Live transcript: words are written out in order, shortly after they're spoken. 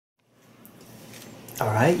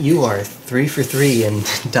Alright, you are 3 for 3 in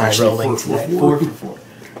die rolling today. 4 for 4.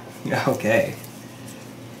 Okay.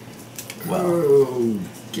 Well. Oh,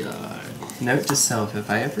 God. Note to self, if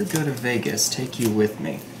I ever go to Vegas, take you with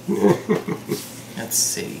me. Let's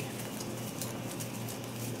see.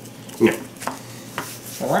 No.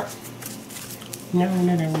 Alright.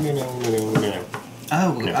 No.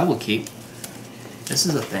 Oh, I will keep. This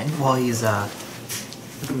is a thing. While he's,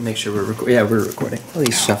 make sure we're recording. Yeah, we're recording. While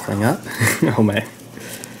he's shuffling up. Oh, man.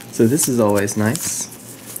 So this is always nice.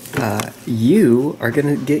 You are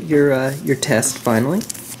gonna get your test finally.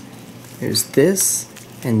 There's this,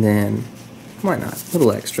 and then why not? A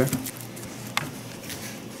little extra.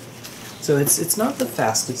 So it's not the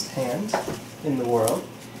fastest hand in the world,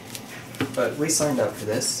 but we signed up for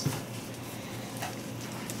this.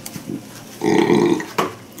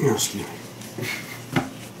 Excuse me.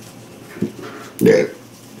 Yeah.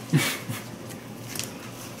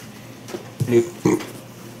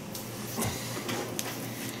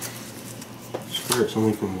 Swear it's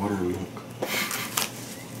only from water and milk.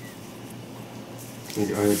 I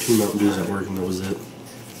had 2 Mountain Dews at work and that was it.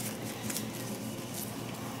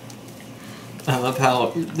 I love how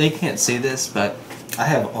they can't see this, but I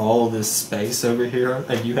have all this space over here,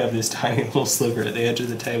 and you have this tiny little sliver at the edge of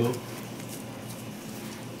the table.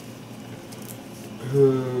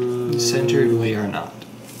 Centered we are not.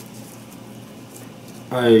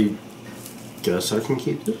 I guess I can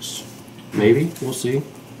keep this. Maybe. We'll see.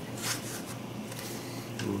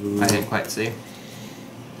 I didn't quite see.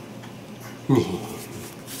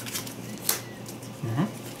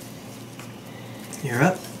 You're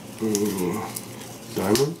up.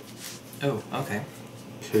 Diamond. Oh, okay.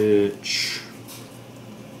 Pitch.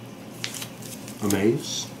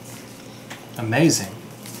 Amaze. Amazing.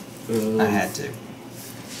 I had to.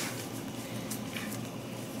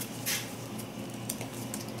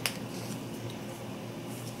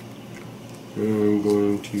 I'm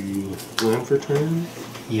going to land for turn.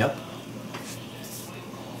 Yep.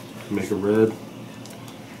 Make a red.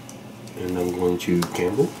 And I'm going to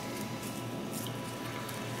gamble.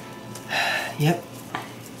 Yep.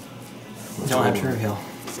 Don't have to reveal.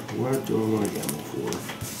 What do I want to gamble for?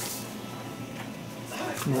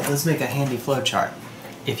 Well, let's make a handy flow chart.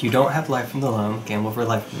 If you don't have life from the loam, gamble for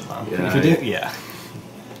life from the loam. Yeah, If you do, yeah.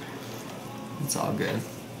 It's all good.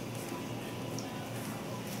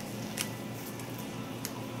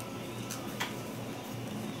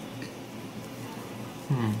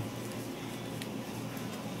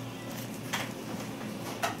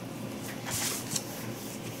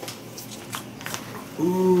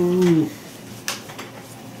 Ooh.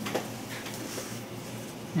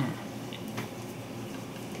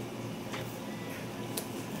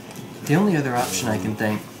 The only other option I can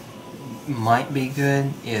think might be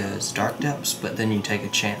good is Dark Depths, but then you take a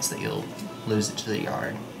chance that you'll lose it to the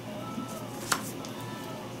yard.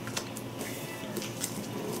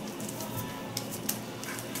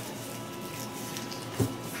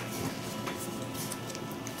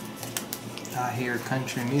 I hear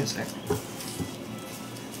country music.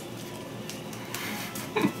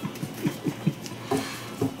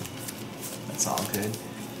 That's all good.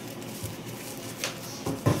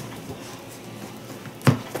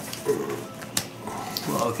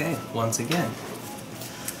 Well, okay, once again.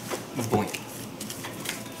 Boink.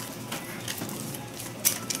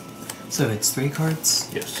 So it's 3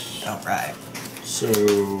 cards? Yes. Alright. So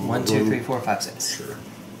 1, 2, 3, 4, 5, 6. Sure.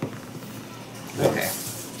 Okay.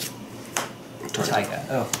 Taiga.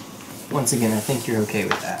 Oh. Once again, I think you're okay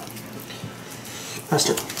with that. Pass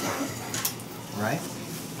turn. Right?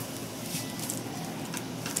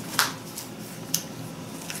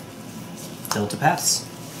 Still to pass.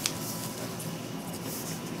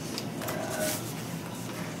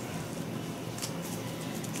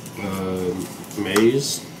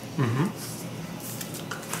 Maze. Mm-hmm.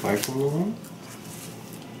 Life from the loam.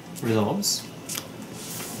 Resolves.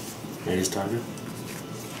 Maze target.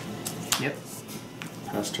 Yep.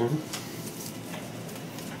 Pass turn.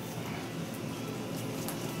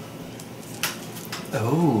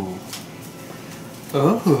 Oh.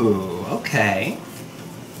 Oh, okay.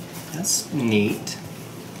 That's neat.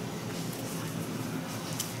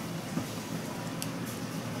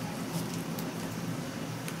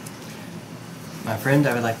 My friend,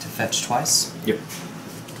 I would like to fetch twice. Yep.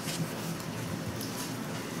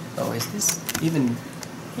 Oh, is this even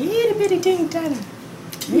itty bitty teeny tiny?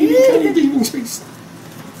 Tiny demon space.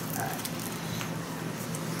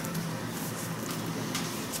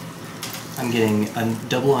 I'm getting a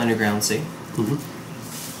double underground sea. Mm-hmm.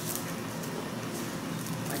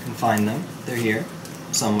 I can find them. They're here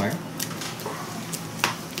somewhere.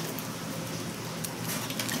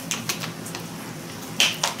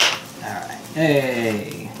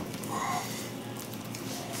 Hey!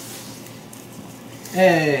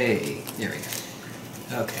 Hey! There we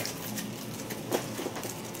go. Okay.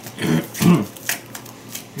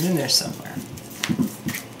 You're in there somewhere.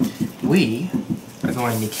 We are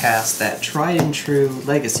going to cast that tried and true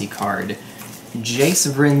legacy card,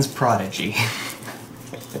 Jace Vryn's Prodigy.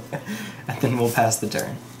 And then we'll pass the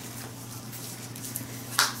turn.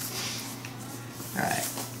 Alright.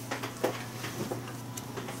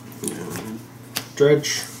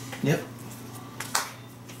 Dredge. Yep.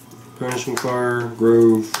 Punishing Fire,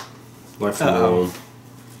 Grove, Life from Bone.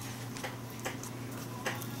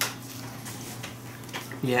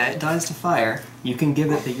 Yeah, it dies to fire. You can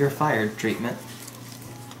give it the "you're fired" treatment.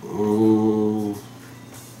 Oh.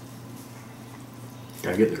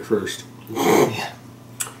 Gotta get there first. Yeah.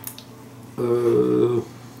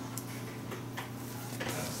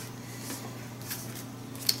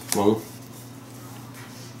 Well.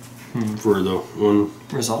 For the one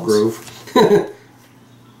Results? Grove.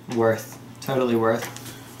 Worth. Totally worth.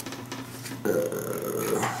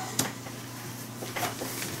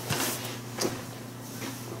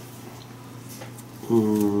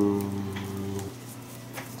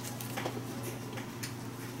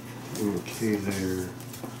 Okay there.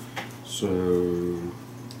 So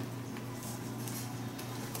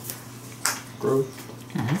Grove.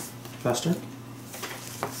 Faster.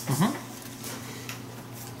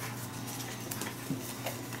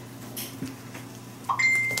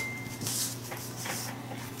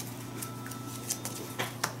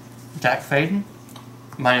 Jack Faden.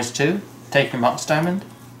 -2. Take your Mox Diamond.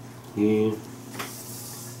 Yeah.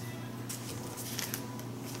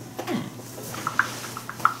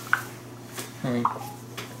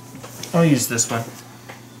 I'll use this one.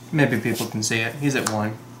 Maybe people can see it. He's at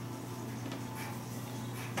 1.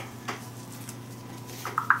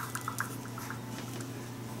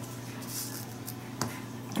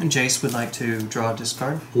 And Jace would like to draw a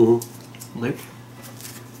discard. Loop.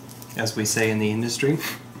 As we say in the industry.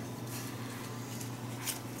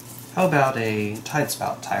 How about a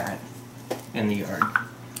Tidespout Tyrant in the yard?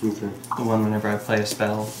 Okay. The one whenever I play a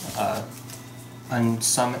spell,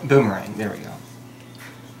 unsummon Boomerang. There we go.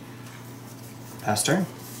 Pass turn.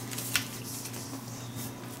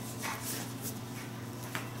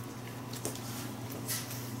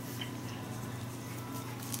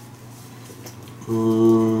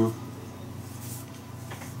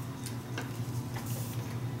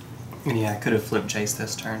 Yeah, I could have flipped Jace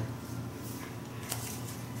this turn.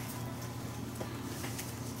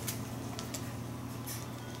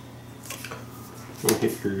 I'll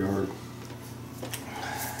hit your yard.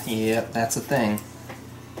 Yep, that's a thing.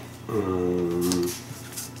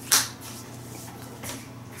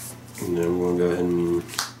 And then we'll go ahead and...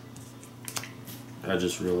 I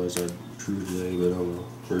just realized I drew today, but oh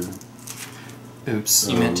well. Oops,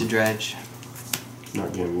 you meant to dredge.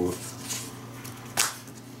 Not gamble.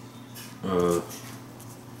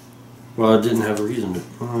 Well, I didn't have a reason to... I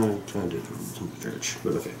kind of did have a reason to dredge,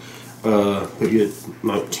 but okay. But you had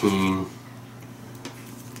 19.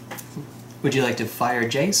 Would you like to fire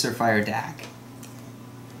Jace or fire Dak?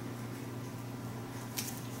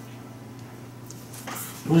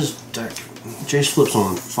 What is Dak? Jace flips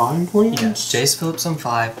on 5 lanes? Yes, Jace flips on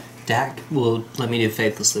 5. Dak will let me do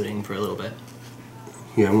Faithless Looting for a little bit.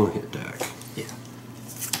 Yeah, I'm gonna hit Dak. Yeah.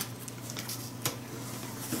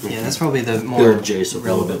 Yeah, that's probably the more Jace a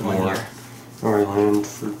little bit one more. here. Alright, land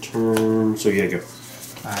for turn. So yeah, go.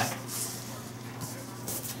 Alright.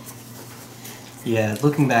 Yeah,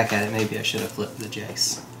 looking back at it, maybe I should have flipped the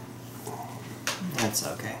Jace. That's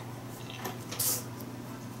okay.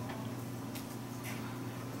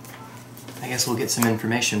 I guess we'll get some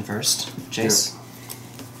information first. Jace. Yeah.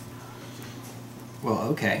 Well,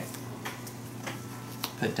 okay.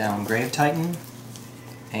 Put down Grave Titan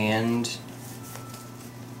and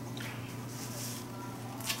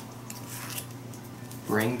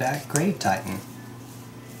bring back Grave Titan.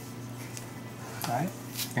 Alright.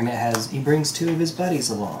 And he brings 2 of his buddies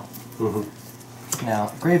along.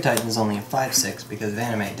 Now, Grave Titan is only a 5/6 because of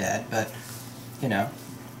Anime Dad, but, you know,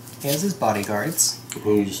 he has his bodyguards.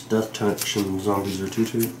 He's Death Touch and zombies are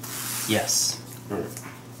 2/2? Yes. Alright.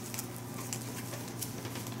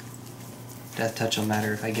 Death Touch will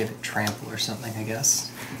matter if I give it Trample or something, I guess.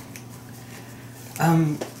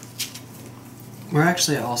 We're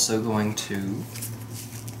actually also going to...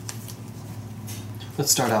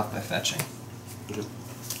 Let's start off by fetching. Okay.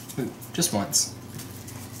 Ooh, just once.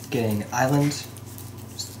 Getting Island.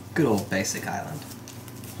 Just good old basic Island.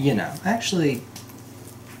 You know, actually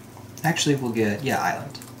we'll get, yeah,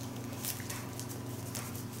 Island.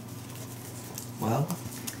 Well,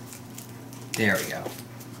 there we go.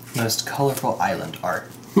 Most colorful island art.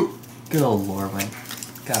 Good old Lorwyn.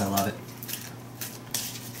 Gotta love it.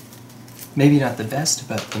 Maybe not the best,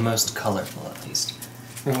 but the most colorful at least.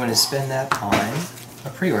 We're going to spend that on a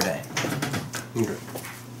preordain. Okay.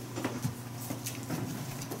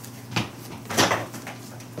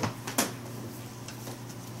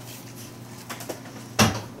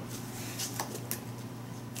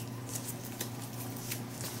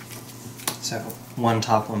 So, one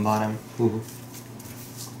top, one bottom.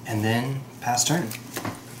 Mm-hmm. And then pass turn.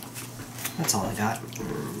 That's all I got.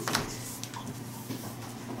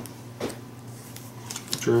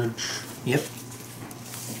 Dredge. Yep.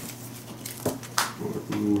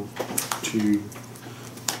 1, 2,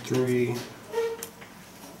 3.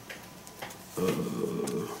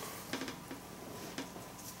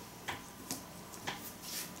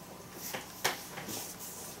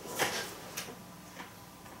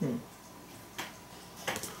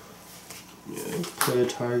 Yeah, play a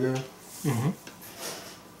tiger. Mm-hmm.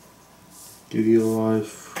 Give you a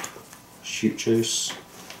life. Shoot chase.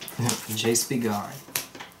 Chase be gone.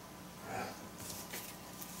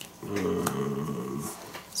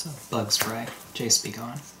 So bug spray. Chase be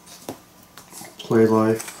gone. Play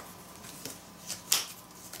life.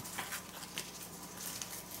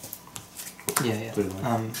 Yeah, Play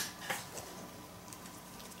yeah. life.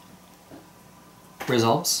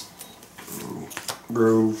 Results.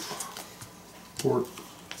 Grove. Port.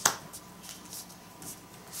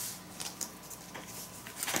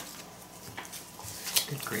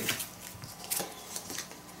 Good grief.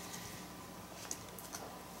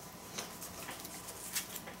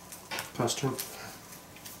 Pass turn.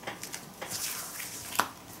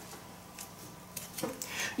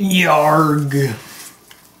 Yarg.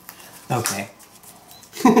 Okay.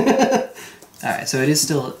 Alright, so it is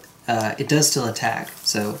still, it does still attack,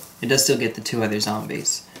 so it does still get the 2 other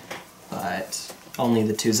zombies, but only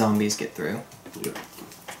the 2 zombies get through. Yep.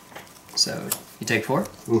 So, you take 4?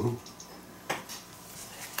 Mm-hmm.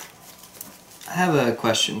 I have a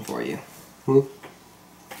question for you. Hmm?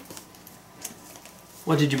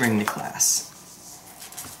 What did you bring to class?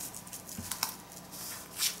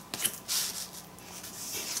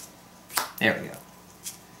 There we go.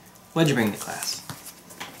 What'd you bring to class?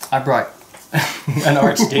 I brought an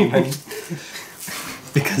archdemon.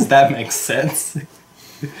 Because that makes sense.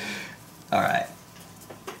 Alright.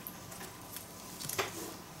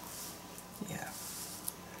 Yeah.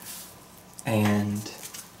 And...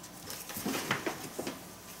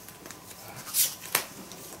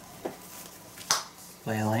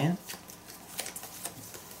 play a land.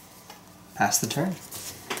 Pass the turn.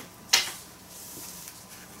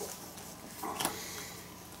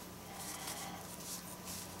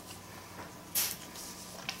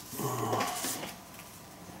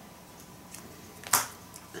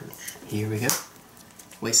 Here we go.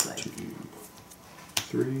 Wasteland. 2,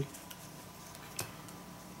 3.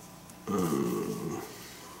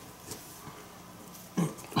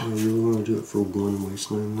 I really want to do it for 1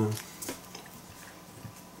 wasteland though.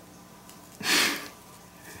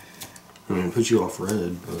 I mean, it puts you off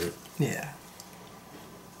red, but... Yeah.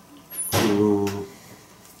 Um,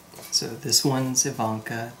 So this one's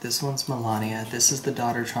Ivanka, this one's Melania, this is the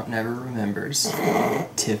daughter Trump never remembers,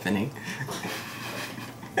 Tiffany.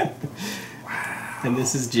 And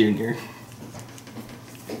this is Junior.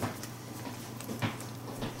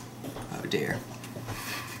 Oh dear.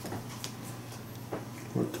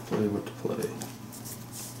 what to play, what to play.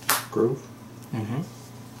 Grove? Mm-hmm.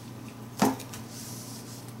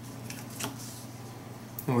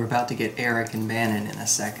 And we're about to get Eric and Bannon in a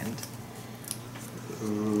second.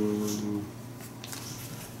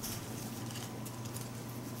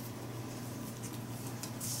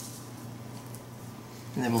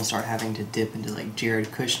 And then we'll start having to dip into like Jared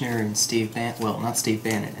Kushner and Steve Bannon. Well, not Steve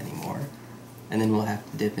Bannon anymore. And then we'll have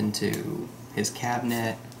to dip into his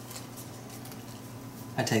cabinet.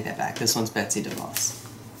 I take that back. This one's Betsy DeVos.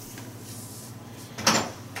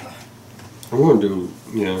 I want to do,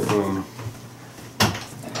 yeah,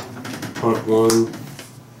 punt 1,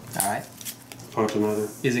 Alright. punt another.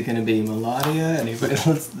 Is it going to be Melania? Anybody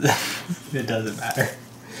else? It doesn't matter.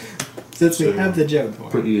 Since we So, have the joke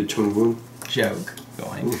Put going. you at 21. Joke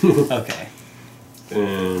going. Okay.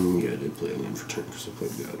 And yeah, I did play a land for turn because I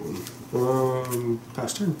played the other one.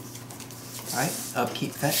 Pass turn. Alright.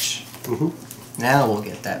 Upkeep fetch. Mm-hmm. Now we'll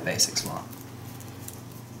get that basic swamp.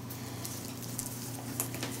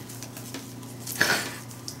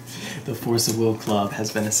 The Force of Will Club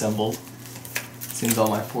has been assembled. Seems all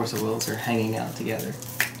my Force of Wills are hanging out together.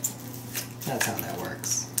 That's how that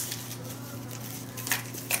works.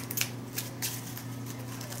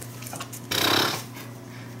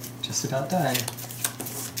 Just about done.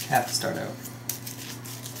 Have to start over.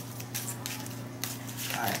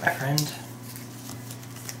 Alright, my friend.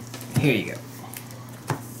 Here you go.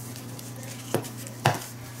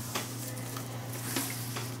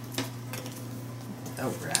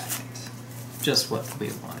 Alright. Just what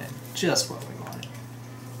we wanted. Just what we wanted.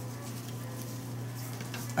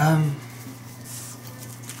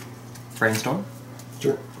 Brainstorm?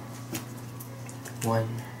 Sure.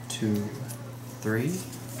 1, 2, 3.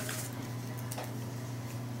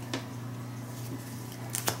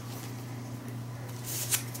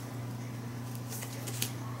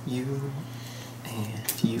 You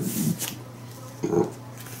and you.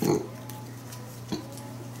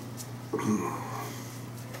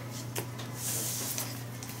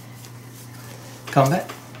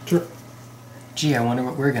 Combat? Sure. Gee, I wonder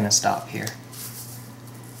what we're gonna stop here.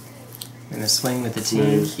 We're gonna swing with the team.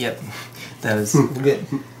 Maze. Yep. Those. We'll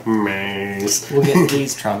get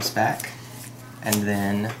these trumps back. And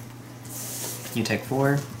then you take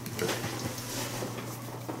 4.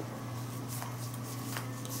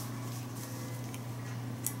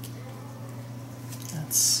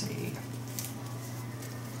 Let's see.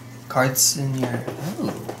 Cards in your...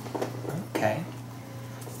 Oh. Okay.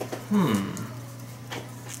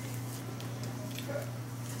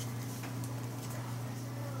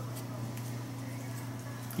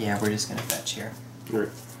 Yeah, we're just gonna fetch here. Right.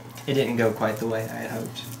 It didn't go quite the way I had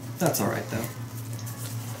hoped. That's alright though.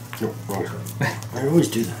 Nope, wrong turn. I always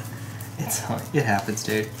do that. It happens,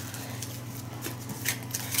 dude.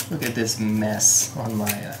 Look at this mess on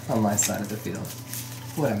my side of the field.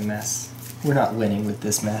 What a mess. We're not winning with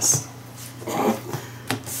this mess.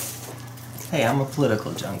 Hey, I'm a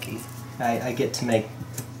political junkie. I get to make...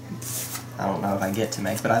 I don't know if I get to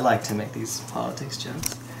make, but I like to make these politics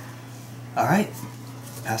jokes. Alright.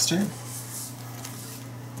 Pastor.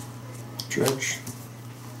 Dredge.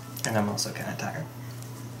 And I'm also kind of tired.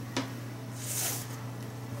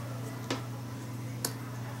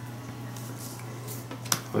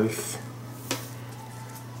 Life.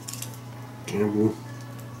 Gamble.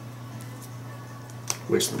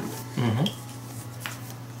 Wasteland. Mm-hmm.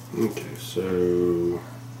 Okay, so...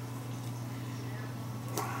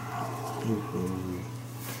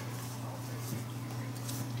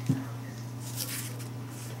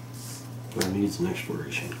 That needs an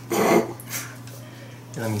exploration.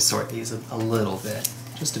 Let me sort these a little bit.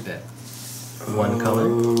 Just a bit. 1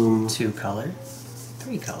 color, 2 color,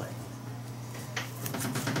 3 color.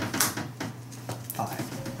 5.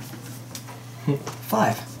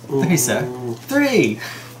 5. Look at so. 3!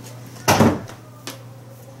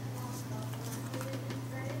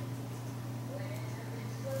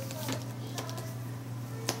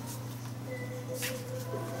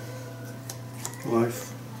 Life.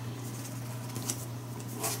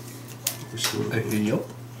 Wasteland. Yup.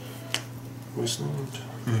 Wasteland.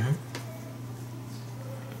 Mm-hmm.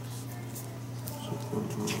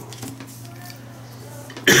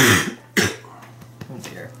 Oh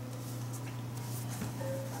dear.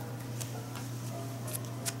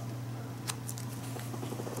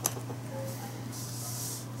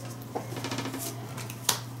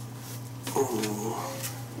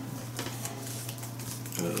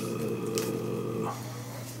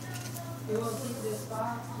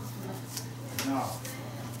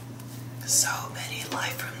 So many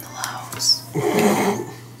life from the lows.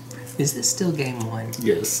 Is this still game 1?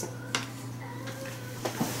 Yes.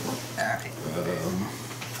 Alright.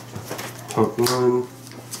 Punt 1.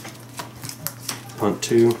 Punt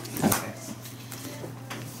 2. Okay.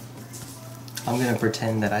 I'm gonna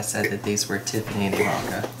pretend that I said that these were Tiffany and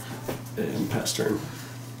Ivanka. And pass turn.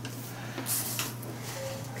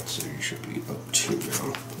 So you should be up 2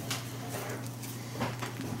 now.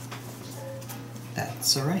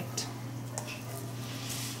 That's alright.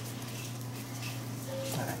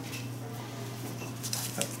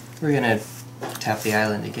 We're gonna tap the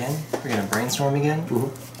island again. We're gonna brainstorm again.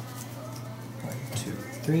 1, 2,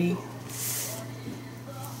 3.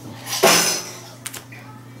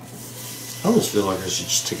 I almost feel like I should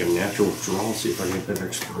just take a natural draw, see if I get that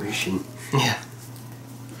exploration. Yeah.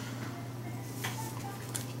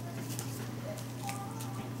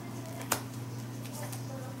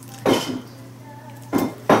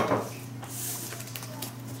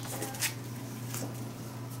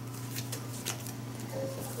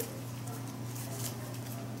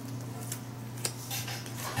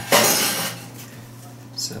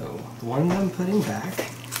 So, the one I'm putting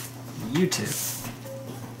back, you two.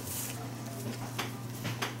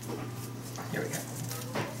 Here we go.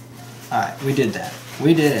 Alright, we did that.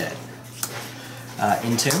 We did it.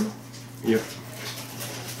 In tune? Yep.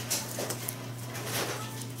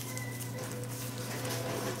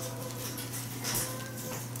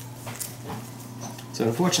 So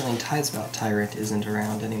unfortunately, Tidespout Tyrant isn't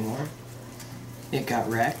around anymore. It got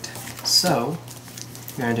wrecked. So,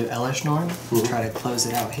 we're going to do Elish Norn. Try to close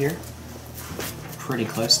it out here. Pretty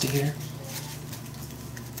close to here.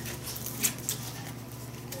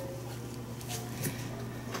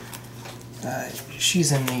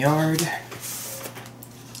 She's in the yard.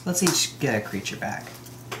 Let's each get a creature back.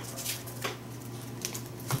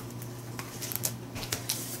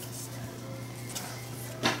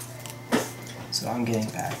 So I'm getting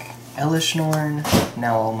back Elish Norn.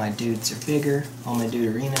 Now all my dudes are bigger. All my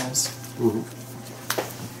Duderinos.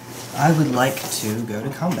 I would like to go to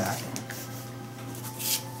combat.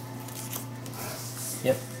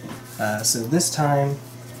 Yep. So this time,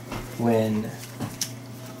 when,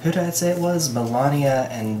 who did I say it was? Melania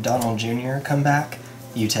and Donald Jr. come back,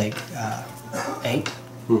 you take 8.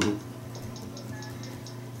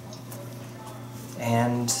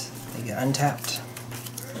 And they get untapped.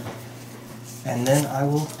 And then I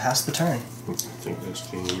will pass the turn. I think that's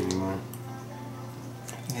game anyway.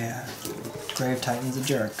 Yeah. Grave Titan's a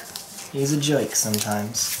jerk. He's a joke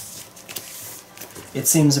sometimes. It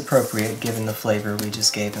seems appropriate given the flavor we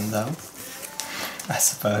just gave him, though. I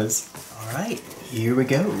suppose. Alright, here we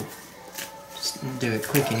go. Just do it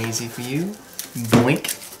quick and easy for you.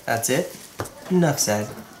 Boink. That's it. Enough said.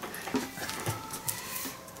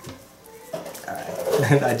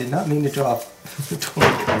 Alright. I did not mean to drop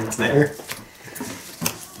 20 cards there.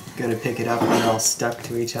 Gotta pick it up when they're all stuck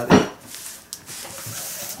to each other.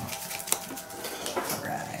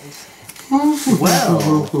 Alright. Well.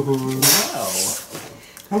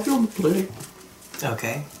 How do you play?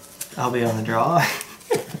 Okay. I'll be on the draw.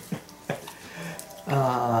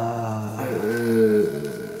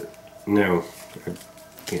 No. I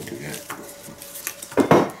can't do that.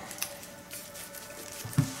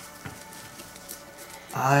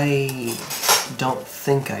 I don't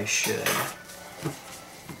think I should.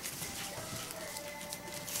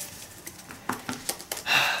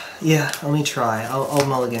 Yeah, let me try. I'll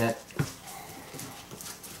mulligan it.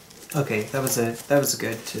 Okay, that was a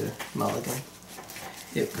good to mulligan.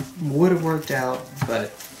 It would have worked out,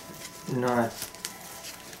 but not.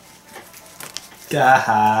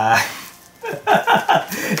 Gaha.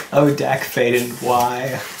 Oh, Dak Faden,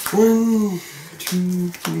 why? 1, 2,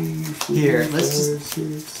 3, 4. Here,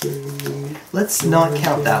 let's not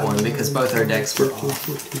count that one because both our decks were off.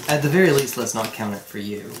 At the very least, let's not count it for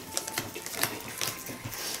you.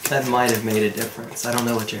 That might have made a difference. I don't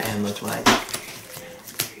know what your hand looked like.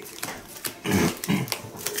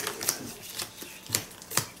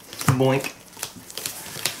 Boink.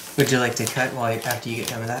 Would you like to cut after you get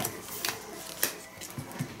done with that?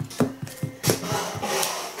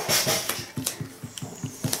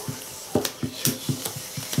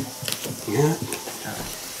 Yeah.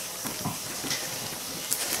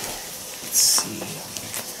 Let's see.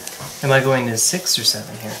 Am I going to 6 or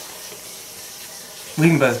 7 here? We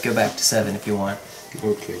can both go back to 7 if you want.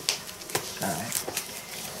 Okay. Alright.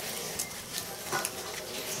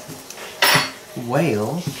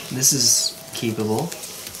 Whale, this is keepable.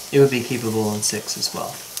 It would be keepable on 6 as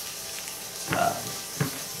well.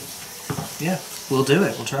 Yeah, we'll do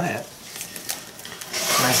it. We'll try it.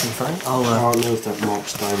 Nice and fun. I don't know if that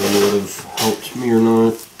box diamond would have helped me or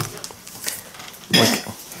not. What?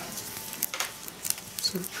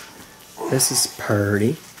 So, this is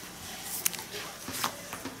Purdy.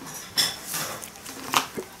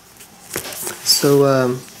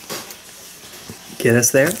 So, get us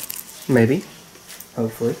there? Maybe.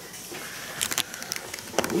 Hopefully.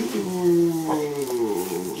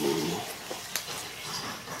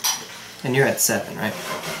 And you're at 7, right?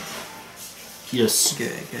 Yes.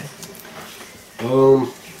 Good, good.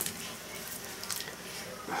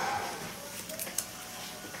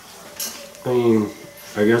 I mean,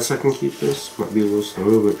 I guess I can keep this. Might be a little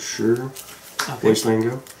slow, but sure. Okay. Wasteland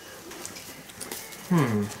go.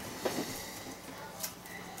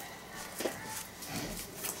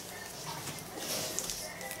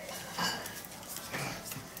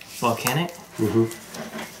 Volcanic?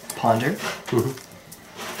 Ponder?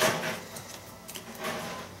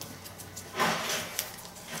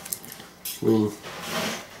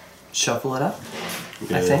 Shuffle it up,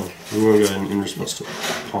 yeah, I think. We're going to go ahead and response to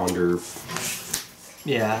Ponder.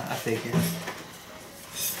 Yeah, I figure.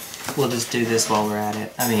 We'll just do this while we're at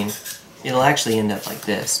it. I mean, it'll actually end up like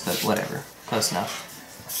this, but whatever. Close enough.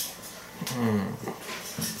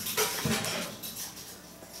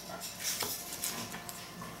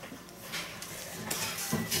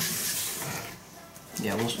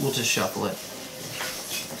 Yeah, we'll just shuffle it.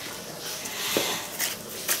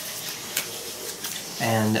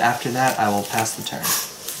 And after that, I will pass the turn.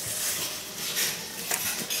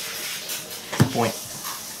 Point.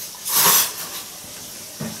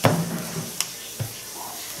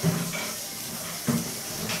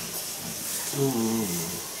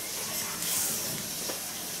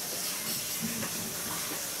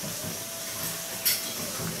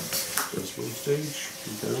 stage.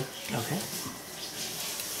 Okay. Okay.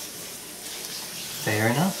 Fair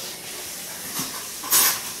enough.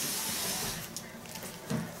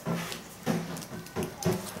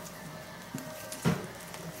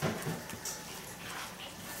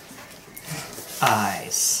 I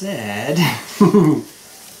said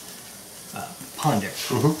ponder.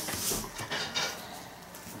 Mm-hmm.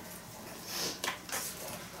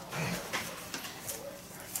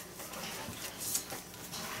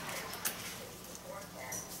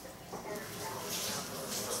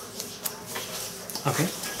 Okay.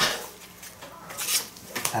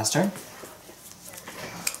 Pass turn.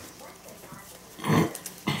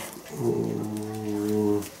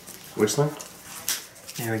 Which line?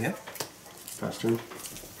 There we go. Pass turn.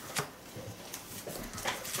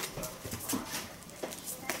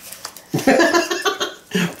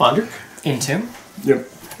 Ponder? Entomb. Yep.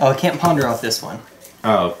 Oh, I can't ponder off this one.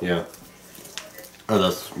 Oh, yeah. Oh,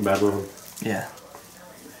 that's bad one. Yeah.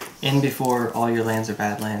 In before all your lands are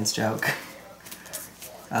bad lands joke.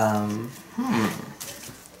 Oh.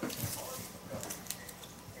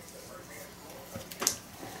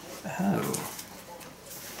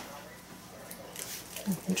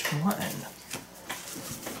 Which one?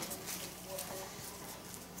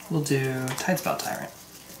 We'll do Tidespell Tyrant.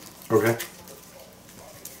 Okay.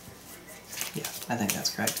 Yeah, I think that's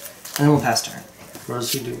correct. And then we'll pass turn. What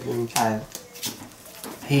does he do again?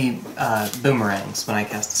 He boomerangs when I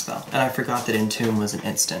cast a spell. And I forgot that Entomb was an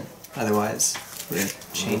instant. Otherwise, it would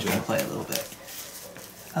have changed my play a little bit.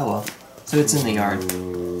 Oh well. So it's in the yard.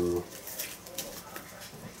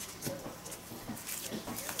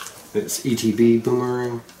 It's ETB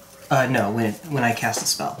boomerang? No, when I cast a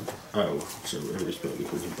spell. Oh, so every spell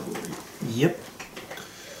becomes a boomerang. Yep.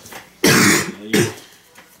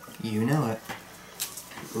 You know it.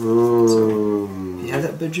 If you have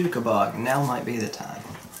that Bajuka Bog, now might be the time.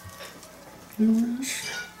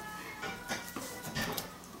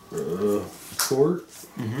 Fort.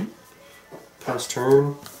 Mm-hmm. Pass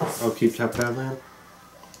turn. I'll keep tap badland.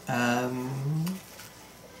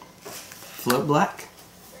 Float black.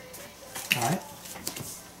 Alright.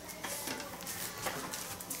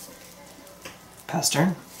 Pass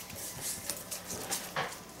turn.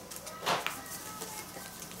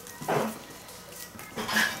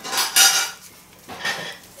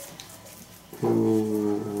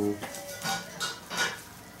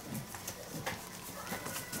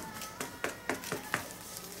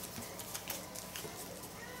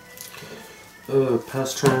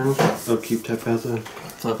 Pass turn. I'll keep tap badland.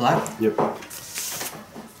 Float black. Yep.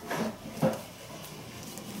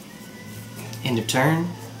 End of turn.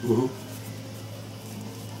 Mm-hmm.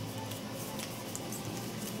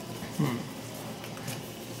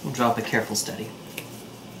 We'll drop a careful steady.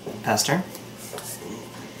 Pass turn.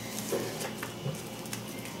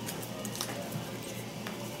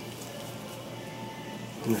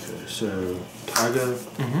 Okay, so Taiga,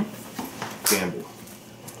 Gamble.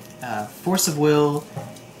 Force of will,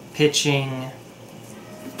 pitching,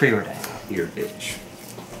 preordain. You're a bitch.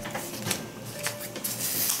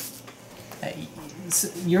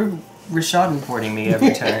 You're Rashad importing me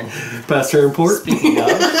every turn. Pass turn port. Speaking of.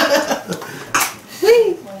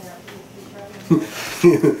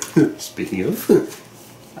 Speaking of.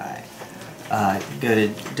 Alright. Go to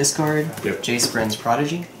discard. Yep. Jace Bryn's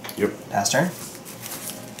Prodigy. Yep. Pass turn.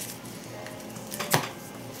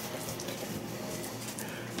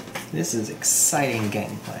 This is exciting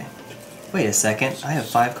gameplay. Wait a second, I have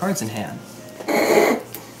 5 cards in hand.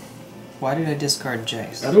 Why did I discard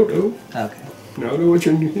Jace? I don't know. Okay. Now I know what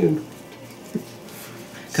you're in your hand.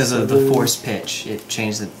 Because of the forced pitch, it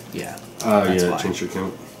changed the... yeah. Oh, That's yeah, why. change your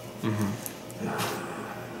count. Mm-hmm.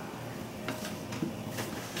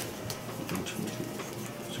 1, 2, 3, 4,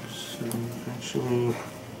 5, 6, 7, actually.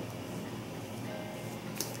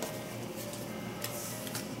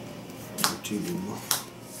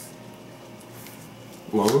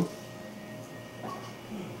 Long?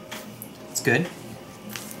 It's good.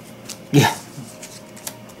 Yeah.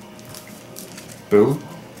 Boom.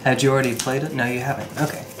 Had you already played it? No, you haven't.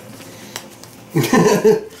 Okay.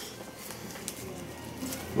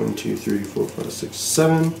 1, 2, 3, 4, 5, 6,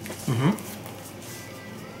 7. Mm-hmm.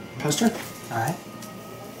 Pass turn. Alright.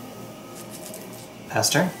 Pass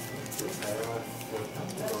turn.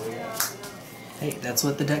 Hey, that's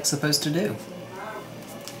what the deck's supposed to do.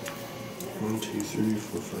 1, 2, 3,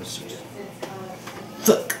 4, 5, 6.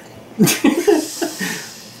 Fuck.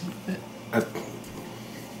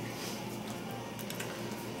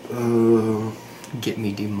 Get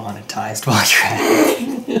me demonetized while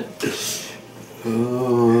tracking.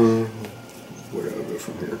 Where do I go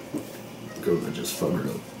from here? Go, I just fucked it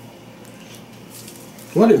up.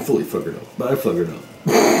 Well, I didn't fully fuck it up, but I fucked it up.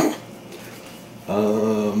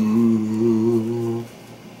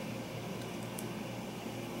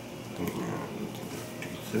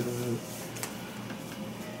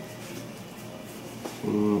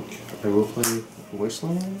 I will play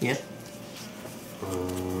Wasteland. Yep.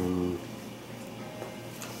 1,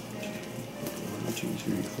 2,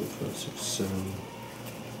 3, 4, 5, 6, 7.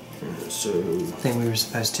 So I think we were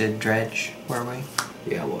supposed to dredge, were we?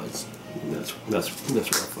 yeah, I was. That's where I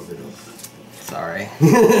fucked it up. Sorry.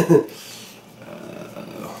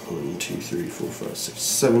 1, 2, 3, 4, 5, 6,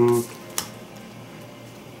 7.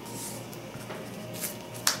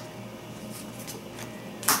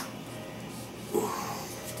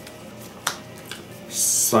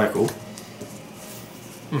 Cycle.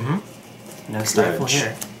 Mm-hmm. No stifle Dredge.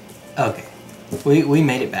 here. Okay. We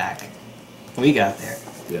made it back. We got there.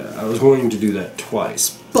 Yeah, I was going to do that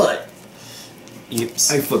twice, but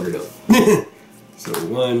Oops. I fucked it up. So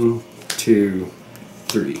 1, 2,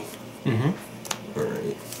 3. Mm-hmm.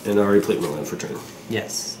 Alright. And I already played my land for turn.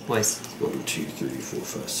 Yes. Waste. 1, 2, 3, 4,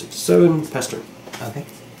 5, 6, 7. Pass turn. Okay.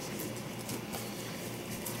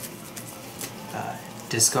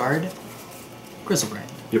 Discard. Grizzlebrand.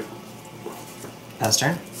 Yep. Pass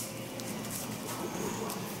turn.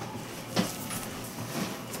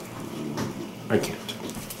 I can't.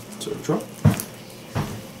 So draw. 1,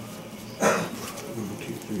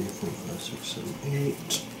 2, 3, 4, 5, 6, 7,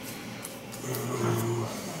 8.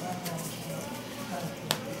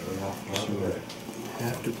 So I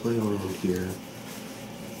have to play land here.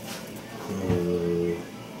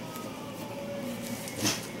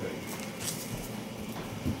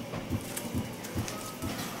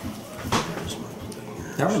 Where's my play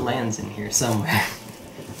here? There are lands in here somewhere.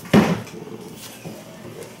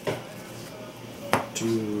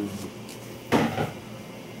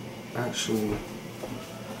 Actually,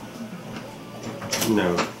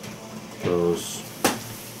 no. Those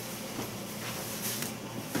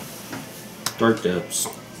Dark Depths.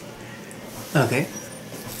 Okay.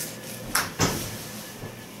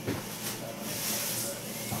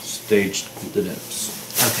 Staged the depths.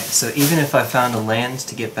 Okay, so even if I found a land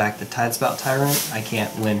to get back the Tidespout Tyrant, I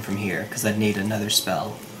can't win from here, because I'd need another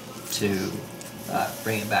spell to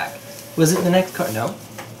bring it back. Was it the next card? No.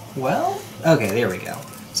 Well, okay, there we go.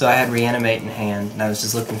 So I had Reanimate in hand, and I was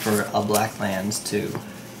just looking for a black land to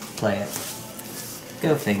play it.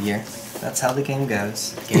 Go figure. That's how the game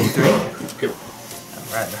goes. Game 3. Yep.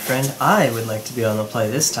 Alright, my friend, I would like to be able to play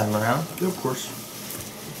this time around. Yeah, of course.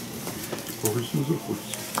 Horse is a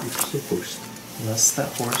horse. It's a horse. Unless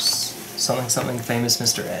that horse, something famous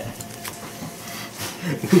Mr. Ed.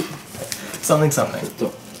 something.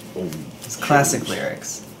 It's classic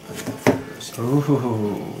lyrics.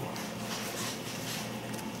 Ooh.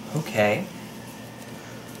 Okay.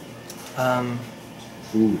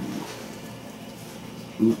 Ooh.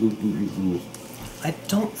 Ooh. I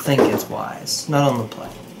don't think it's wise. Not on the play.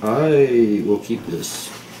 I will keep this.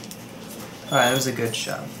 Alright, that was a good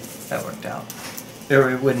shove. That worked out. Or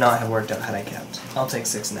it would not have worked out had I kept. I'll take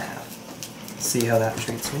 6.5. See how that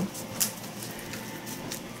treats me.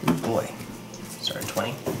 Ooh, boy. Sorry,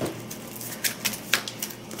 20.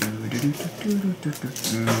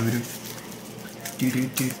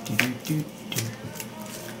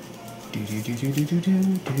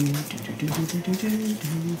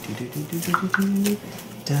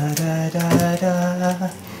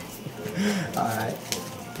 Alright,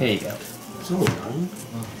 here you go. It's only 9.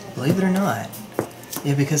 Believe it or not.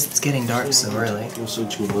 Yeah, because it's getting dark so early. I'll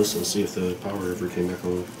search Melissa and see if the power ever came back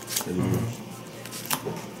on.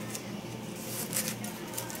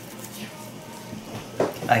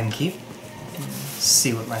 I can keep.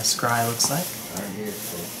 See what my scry looks like.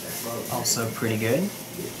 Also pretty good.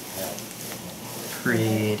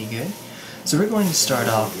 Pretty good. So we're going to start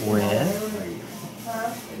off with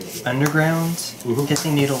Underground,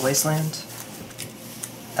 Hissing Needle Wasteland.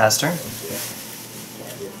 Pass turn.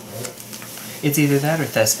 It's either that or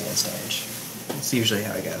Thespian Stage. It's usually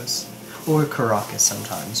how it goes. Or Caracas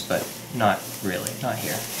sometimes, but not really. Not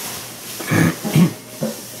here.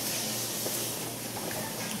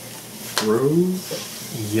 Rogue.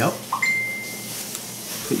 Yup.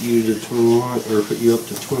 Put you to 21, or put you up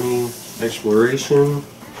to 20. Exploration.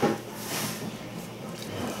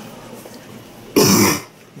 Yeah,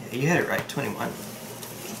 you had it right. 21.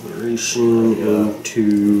 Exploration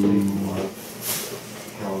into.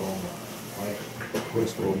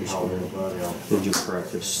 Ninja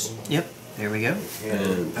practice. Yep. There we go.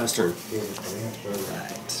 And pass turn.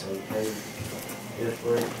 Right.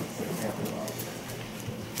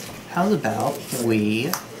 How's about we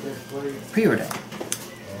preordain?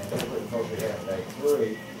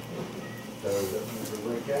 Ooh.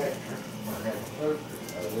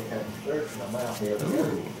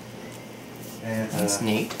 That's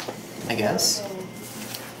neat, I guess.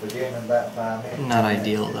 Not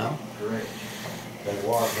ideal, though.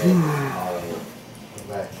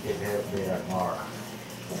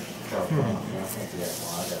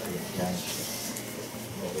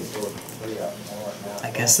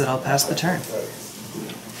 I guess that I'll pass the turn.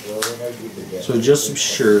 So just to be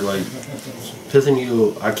sure, like, Pith and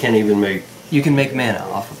you, I can't even make... You can make mana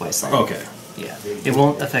off of Wasteland. Okay. Yeah. It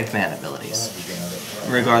won't affect mana abilities,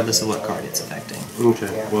 regardless of what card it's affecting.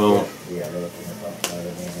 Okay, well...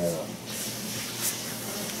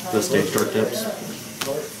 The stage Dark Depths.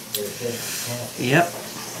 Yep.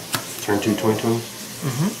 Turn 2, 2020.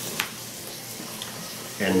 Mm-hmm.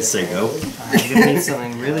 And say go. I'm gonna need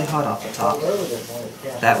something really hot off the top.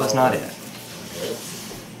 That was not it.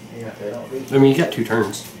 I mean, you got 2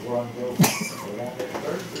 turns.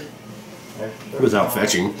 Without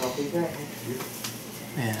fetching.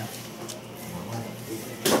 Yeah.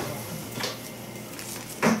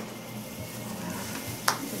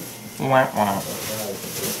 Wah, wah.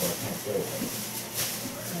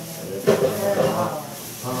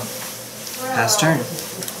 Pass turn.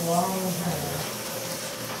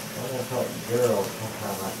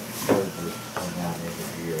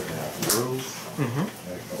 Mm-hmm.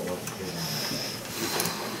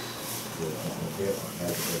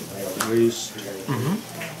 Waste. Mm-hmm.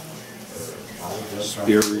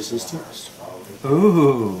 Spear resistance.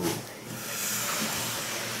 Ooh.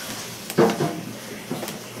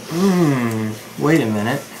 Wait a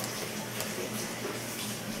minute.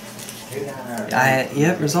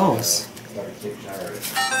 Yep, resolves.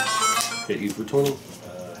 Hit you for 20.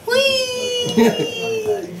 Whee!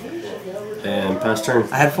 And pass turn.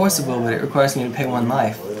 I had Force of Will, but it requires me to pay 1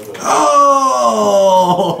 life. Oh!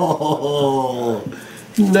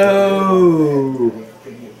 No!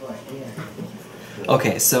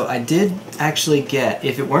 Okay, so I did actually get,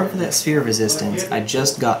 if it weren't for that sphere resistance, I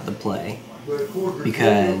just got the play.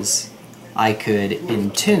 Because I could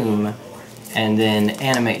entomb and then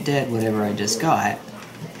animate dead whatever I just got.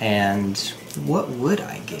 And what would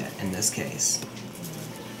I get in this case?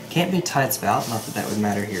 Can't be Tide Spout, not that that would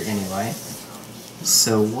matter here anyway.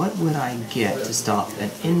 So what would I get to stop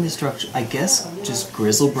an indestructible? I guess just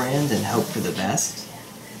Grizzlebrand and hope for the best.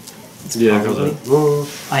 It's probably.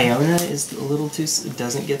 Iona is a little too.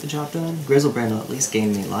 Doesn't get the job done. Grizzlebrand will at least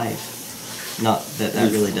gain me life. Not that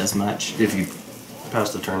that really does much. If you pass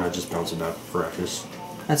the turn, I just bounce it back for Fractus.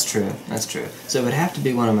 That's true. That's true. So it would have to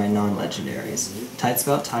be one of my non-legendaries.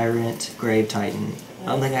 Tidespout, Tyrant, Grave Titan. I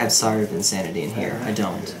don't think I have Sire of Insanity in here. I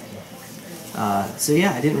don't. So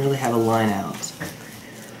yeah, I didn't really have a line out,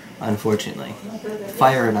 unfortunately.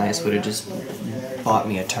 Fire and Ice would have just bought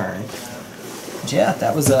me a turn. But yeah,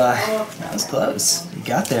 that was close. You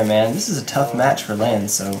got there, man. This is a tough match for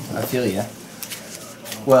lands, so I feel ya.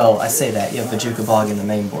 Well, I say that. You have Bajuka Bog in the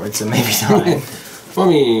main board, so maybe not. I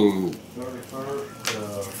mean...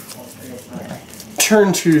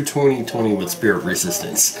 Turn to 2020 with Spirit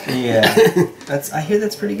Resistance. Yeah, I hear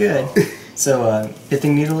that's pretty good. So,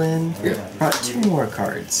 Pithing Needle in, brought 2 more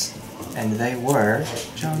cards. And they were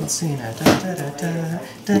John Cena.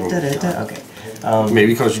 Okay.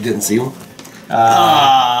 Maybe because you didn't see them?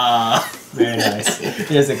 Very nice.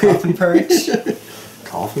 There's a Coffin Purge.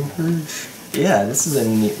 Coffin Purge? Yeah, this is a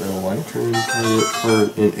neat little one. Turn target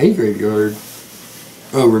card in a graveyard.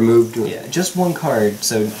 Oh, removed. Yeah, just 1 card,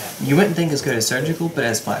 so you wouldn't think as good as Surgical, but it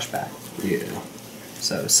has Flashback. Yeah.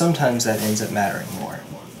 So sometimes that ends up mattering more.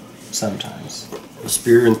 Sometimes. A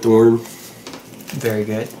Spear and Thorn. Very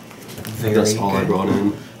good. Very That's all good. I brought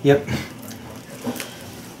in. Yep.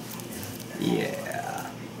 Yeah.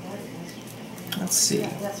 Let's see.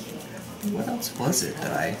 What else was it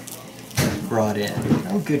that I brought in?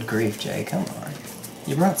 Oh, good grief, Jay. Come on.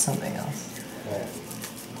 You brought something else.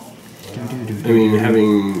 I mean,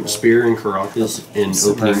 having Spear and Caracas in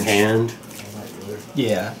opening hand.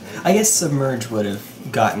 Yeah. I guess Submerge would have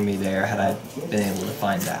gotten me there had I been able to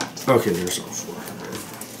find that. Okay, there's all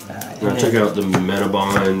 4. And I took out the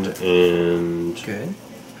Metabond and... Good.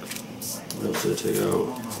 What else did I take out?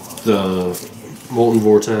 The Molten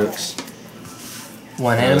Vortex.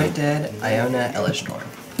 1 Animate Dead, Iona, Elish Norn.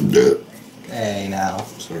 Hey, now.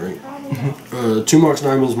 Sorry. 2 Mox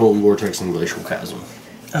Diamonds, Molten Vortex, and Glacial Chasm.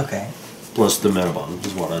 Okay. Plus the Metabond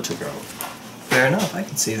is what I took out. Fair enough, I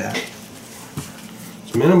can see that.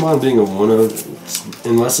 So Metabond being a 1/of,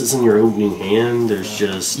 unless it's in your opening hand, there's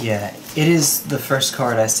just... Yeah, it is the first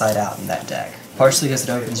card I side out in that deck. Partially because it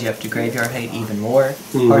opens you up to Graveyard Hate even more,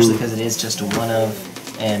 partially because it is just a 1/of,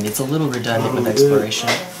 and it's a little redundant with Exploration.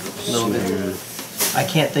 A little bit. I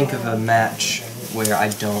can't think of a match where I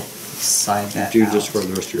don't side that You out. discard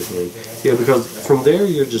the rest of your hand. Yeah, because from there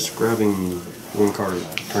you're just grabbing one card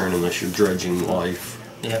a turn unless you're dredging life.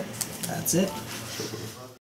 Yep, that's it.